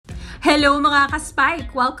Hello mga ka-Spike!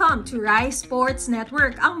 Welcome to Rise Sports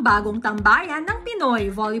Network, ang bagong tambayan ng Pinoy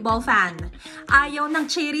volleyball fan. Ayaw ng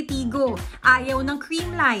Cherry Tigo, ayaw ng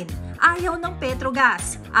Creamline, ayaw ng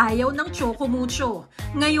Petrogas, ayaw ng Choco Mucho.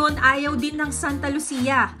 Ngayon ayaw din ng Santa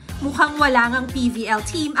Lucia. Mukhang walang ang PVL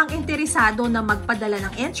team ang interesado na magpadala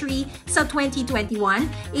ng entry sa 2021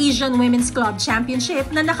 Asian Women's Club Championship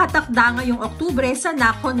na nakatakda ngayong Oktubre sa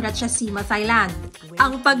Nakhon Ratchasima, Thailand.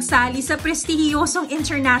 Ang pagsali sa prestihiyosong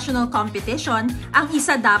international competition ang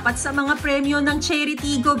isa dapat sa mga premyo ng Cherry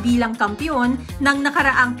Tigo bilang kampyon ng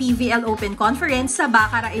nakaraang PVL Open Conference sa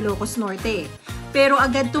Bacara, Ilocos Norte. Pero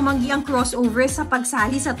agad tumanggi ang crossover sa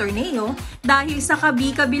pagsali sa torneo dahil sa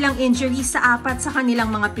kabi-kabilang injuries sa apat sa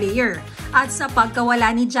kanilang mga player at sa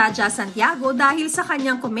pagkawala ni Jaja Santiago dahil sa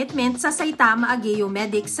kanyang commitment sa Saitama AYAW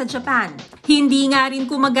Medics sa Japan. Hindi nga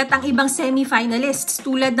rin kumagat ang ibang semi-finalists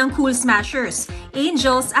tulad ng Cool Smashers,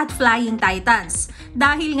 Angels at Flying Titans.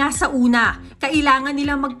 Dahil nga sa una, kailangan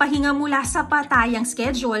nilang magpahinga mula sa patayang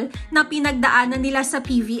schedule na pinagdaanan nila sa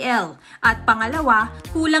PVL. At pangalawa,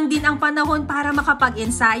 kulang din ang panahon para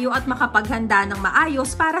makapag-ensayo at makapaghanda ng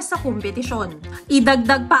maayos para sa kompetisyon.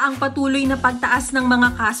 Idagdag pa ang patuloy na pagtaas ng mga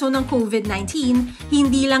kaso ng COVID-19,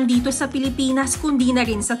 hindi lang dito sa Pilipinas kundi na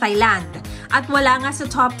rin sa Thailand. At wala nga sa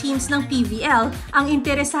top teams ng PVL ang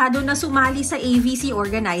interesado na sumali sa AVC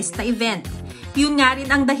organized na event. Yun nga rin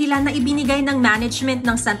ang dahilan na ibinigay ng management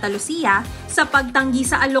ng Santa Lucia sa pagtanggi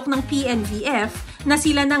sa alok ng PNVF na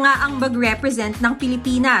sila na nga ang mag-represent ng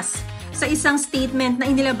Pilipinas. Sa isang statement na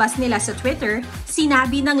inilabas nila sa Twitter,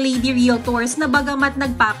 sinabi ng Lady Realtors na bagamat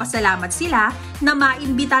nagpapasalamat sila na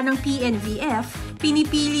maimbita ng PNVF,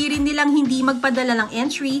 pinipili rin nilang hindi magpadala ng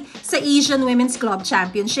entry sa Asian Women's Club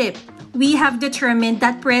Championship. We have determined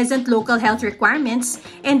that present local health requirements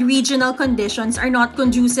and regional conditions are not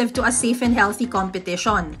conducive to a safe and healthy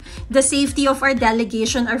competition. The safety of our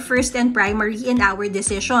delegation are first and primary in our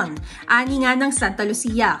decision, ani nga ng Santa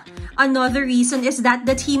Lucia. Another reason is that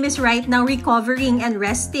the team is right now recovering and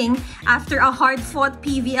resting after a hard-fought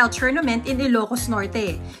PVL tournament in Ilocos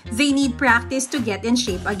Norte. They need practice to get in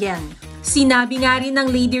shape again. Sinabi nga rin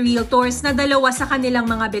ng Lady Realtors na dalawa sa kanilang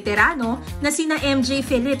mga veterano na sina MJ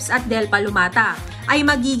Phillips at Del Palumata ay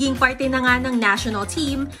magiging parte na nga ng national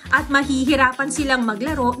team at mahihirapan silang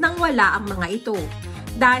maglaro nang wala ang mga ito.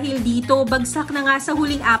 Dahil dito, bagsak na nga sa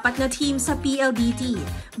huling apat na team sa PLDT.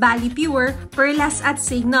 Bali Pure, Perlas at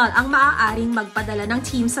Signal ang maaaring magpadala ng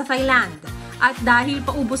team sa Thailand. At dahil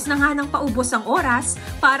paubos na nga ng paubos ang oras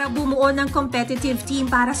para bumuo ng competitive team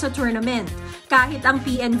para sa tournament, kahit ang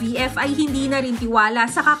PNVF ay hindi na rin tiwala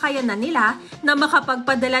sa kakayanan nila na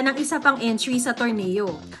makapagpadala ng isa pang entry sa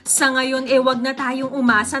torneo. Sa ngayon, wag na tayong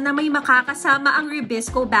umasa na may makakasama ang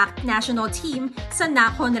Ribisco-backed national team sa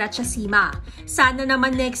Nakhon Ratchasima. Sana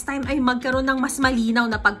naman next time ay magkaroon ng mas malinaw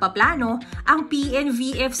na pagpaplano ang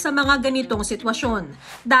PNVF sa mga ganitong sitwasyon.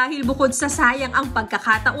 Dahil bukod sa sayang ang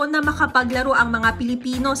pagkakataon na makapaglaro ang mga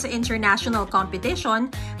Pilipino sa international competition,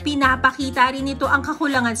 pinapakita rin ito ang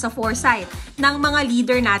kakulangan sa foresight ng mga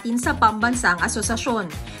leader natin sa pambansang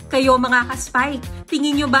asosasyon. Kayo mga ka-Spike,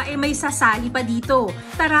 tingin nyo ba may sasali pa dito?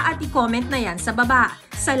 Tara at i-comment na yan sa baba.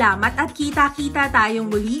 Salamat at kita-kita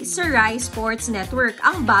tayong muli sa Rise Sports Network,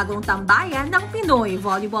 ang bagong tambayan ng Pinoy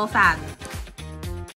volleyball fan.